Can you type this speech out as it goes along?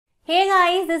Hey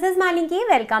guys, this is Malinki.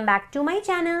 Welcome back to my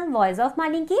channel Voice of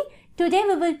Malinki. Today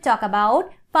we will talk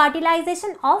about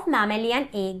fertilization of mammalian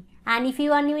egg. And if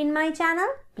you are new in my channel,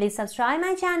 please subscribe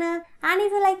my channel. And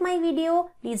if you like my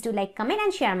video, please do like, comment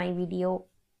and share my video.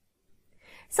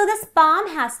 So the sperm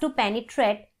has to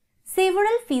penetrate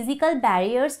several physical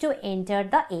barriers to enter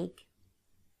the egg.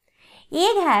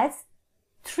 Egg has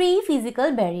three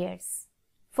physical barriers.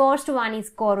 First one is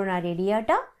corona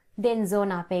radiata, then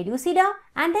zona pellucida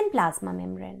and then plasma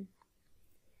membrane.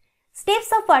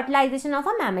 Steps of fertilization of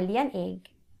a mammalian egg.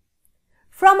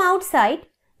 From outside,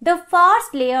 the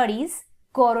first layer is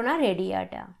corona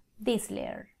radiata, this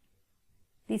layer.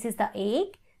 This is the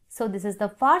egg, so this is the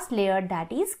first layer,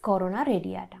 that is corona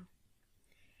radiata.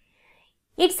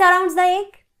 It surrounds the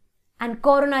egg and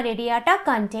corona radiata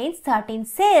contains certain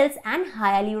cells and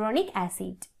hyaluronic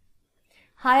acid.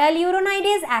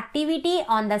 Hyaluronidase activity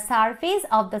on the surface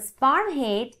of the sperm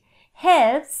head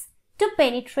helps to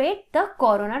penetrate the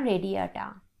corona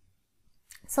radiata.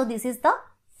 So this is the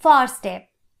first step.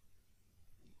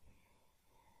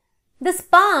 The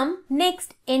sperm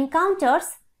next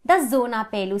encounters the zona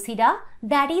pellucida,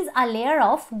 that is a layer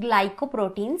of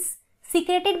glycoproteins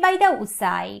secreted by the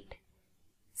oocyte.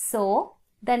 So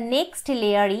the next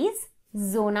layer is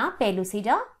zona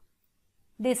pellucida,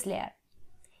 this layer.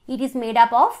 It is made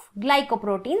up of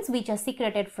glycoproteins which are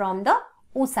secreted from the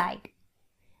oocyte.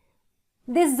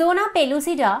 This zona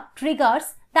pellucida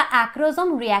triggers the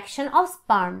acrosome reaction of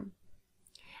sperm.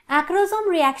 Acrosome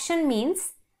reaction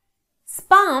means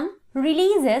sperm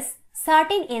releases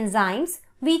certain enzymes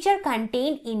which are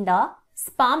contained in the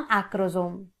sperm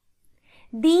acrosome.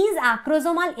 These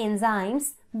acrosomal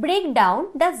enzymes break down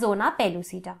the zona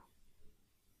pellucida.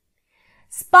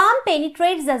 Sperm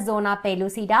penetrates the zona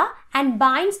pellucida and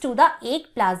binds to the egg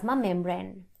plasma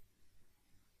membrane.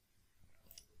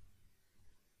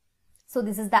 So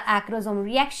this is the acrosome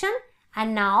reaction,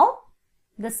 and now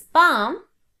the sperm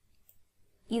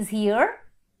is here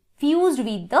fused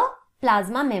with the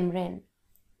plasma membrane.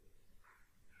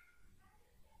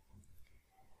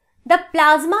 The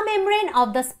plasma membrane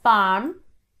of the sperm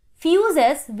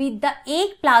fuses with the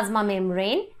egg plasma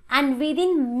membrane, and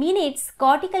within minutes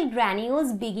cortical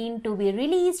granules begin to be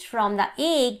released from the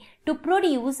egg to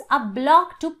produce a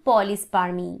block to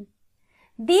polyspermy.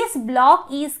 This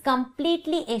block is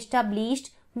completely established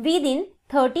within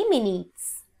 30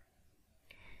 minutes.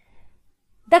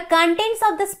 The contents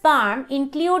of the sperm,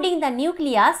 including the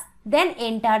nucleus, then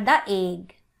enter the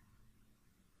egg.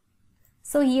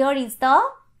 So here is the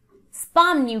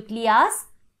sperm nucleus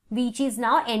which is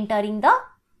now entering the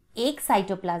egg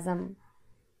cytoplasm.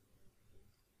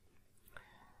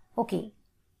 Okay.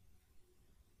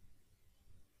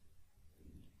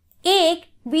 Egg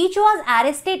which was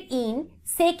arrested in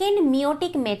second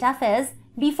meiotic metaphase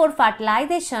before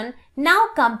fertilization now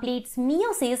completes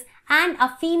meiosis and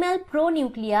a female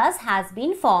pronucleus has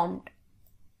been formed.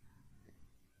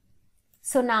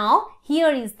 So now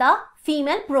here is the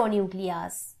female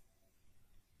pronucleus.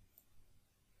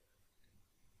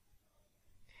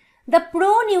 The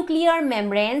pronuclear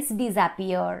membranes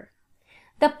disappear.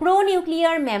 The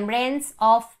pronuclear membranes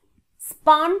of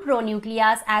sperm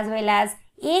pronucleus as well as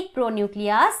egg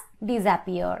pronucleus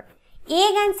disappear.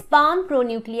 Egg and sperm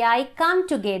pronuclei come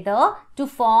together to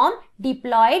form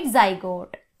diploid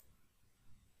zygote.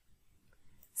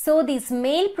 So this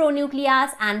male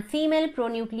pronucleus and female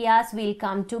pronucleus will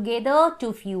come together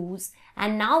to fuse,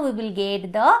 and now we will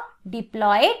get the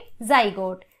diploid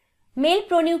zygote. Male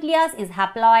pronucleus is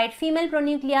haploid, female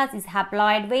pronucleus is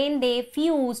haploid. When they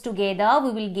fuse together,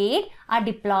 we will get a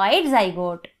diploid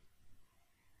zygote.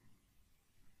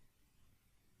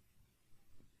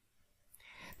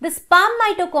 The sperm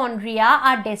mitochondria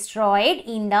are destroyed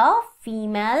in the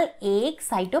female egg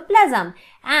cytoplasm,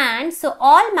 and so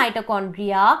all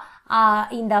mitochondria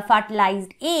in the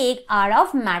fertilized egg are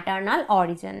of maternal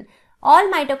origin. All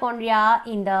mitochondria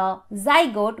in the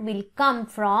zygote will come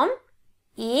from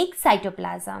egg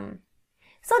cytoplasm.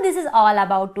 So this is all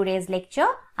about today's lecture.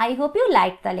 I hope you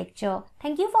liked the lecture.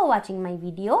 Thank you for watching my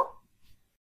video.